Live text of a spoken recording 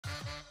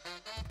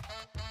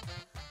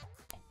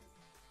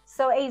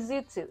So a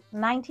zoot suit,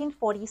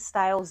 1940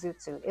 style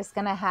zoot suit, is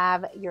going to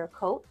have your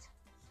coat,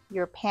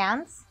 your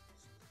pants,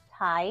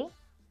 tie,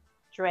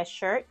 dress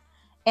shirt,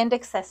 and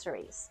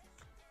accessories.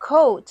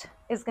 Coat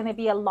is going to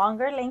be a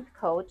longer length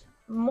coat,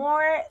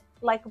 more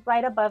like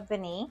right above the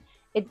knee.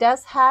 It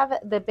does have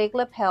the big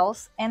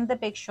lapels and the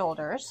big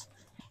shoulders.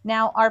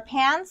 Now our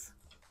pants,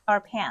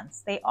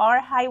 they are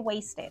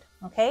high-waisted,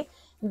 okay?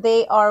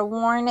 They are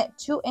worn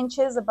 2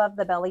 inches above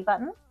the belly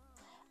button.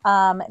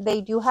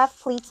 They do have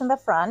pleats in the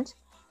front.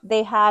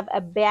 They have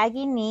a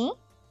baggy knee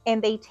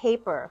and they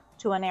taper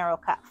to a narrow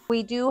cuff.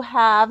 We do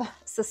have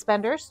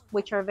suspenders,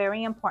 which are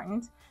very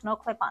important. No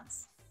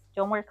clip-ons.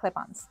 Don't wear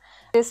clip-ons.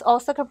 It's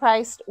also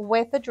comprised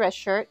with the dress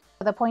shirt.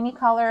 The pointy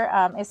collar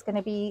is going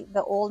to be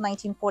the old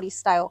 1940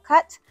 style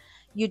cut.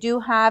 You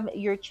do have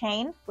your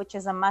chain, which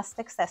is a must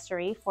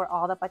accessory for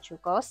all the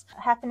Pachucos.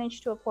 1/2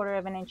 inch to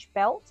 1/4 inch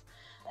belt.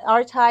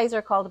 Our ties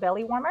are called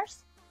belly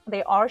warmers.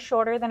 They are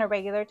shorter than a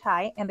regular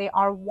tie and they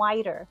are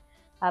wider,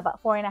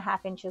 about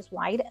 4.5 inches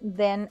wide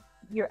than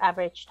your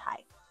average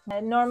tie.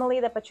 And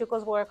normally the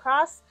Pachucos wear a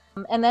cross.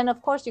 And then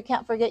of course you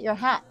can't forget your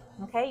hat.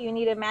 Okay, you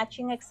need a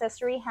matching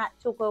accessory hat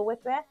to go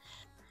with it.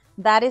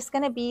 That is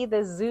going to be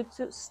the zoot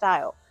suit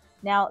style.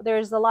 Now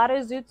there's a lot of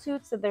zoot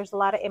suits and there's a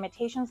lot of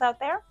imitations out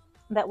there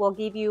that will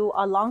give you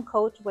a long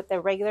coat with a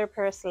regular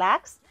pair of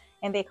slacks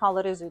and they call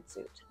it a zoot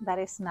suit. That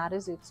is not a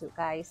zoot suit,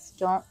 guys.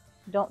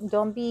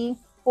 Don't be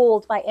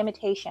fooled by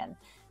imitation.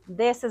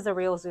 This is a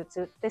real zoot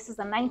suit. This is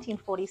a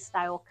 1940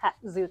 style cut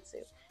zoot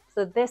suit.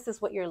 So this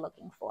is what you're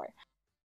looking for.